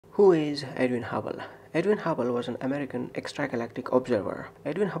Who is Edwin Hubble? Edwin Hubble was an American extragalactic observer.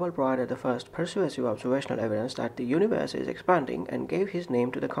 Edwin Hubble provided the first persuasive observational evidence that the universe is expanding and gave his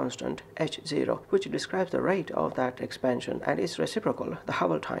name to the constant h0, which describes the rate of that expansion and its reciprocal, the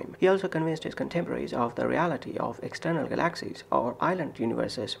Hubble time. He also convinced his contemporaries of the reality of external galaxies or island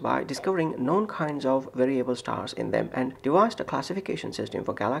universes by discovering known kinds of variable stars in them and devised a classification system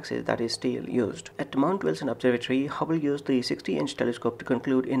for galaxies that is still used. At Mount Wilson Observatory, Hubble used the 60-inch telescope to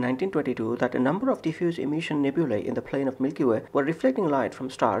conclude in 1922 that a number of diffuse emission nebulae in the plane of Milky Way were reflecting light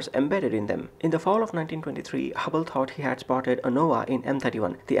from stars embedded in them. In the fall of 1923, Hubble thought he had spotted a nova in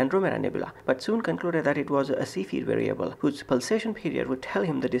M31, the Andromeda Nebula, but soon concluded that it was a Cepheid variable, whose pulsation period would tell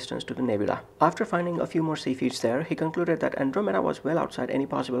him the distance to the nebula. After finding a few more Cepheids there, he concluded that Andromeda was well outside any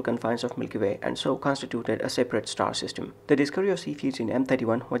possible confines of Milky Way and so constituted a separate star system. The discovery of Cepheids in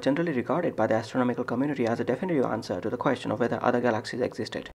M31 was generally regarded by the astronomical community as a definitive answer to the question of whether other galaxies existed.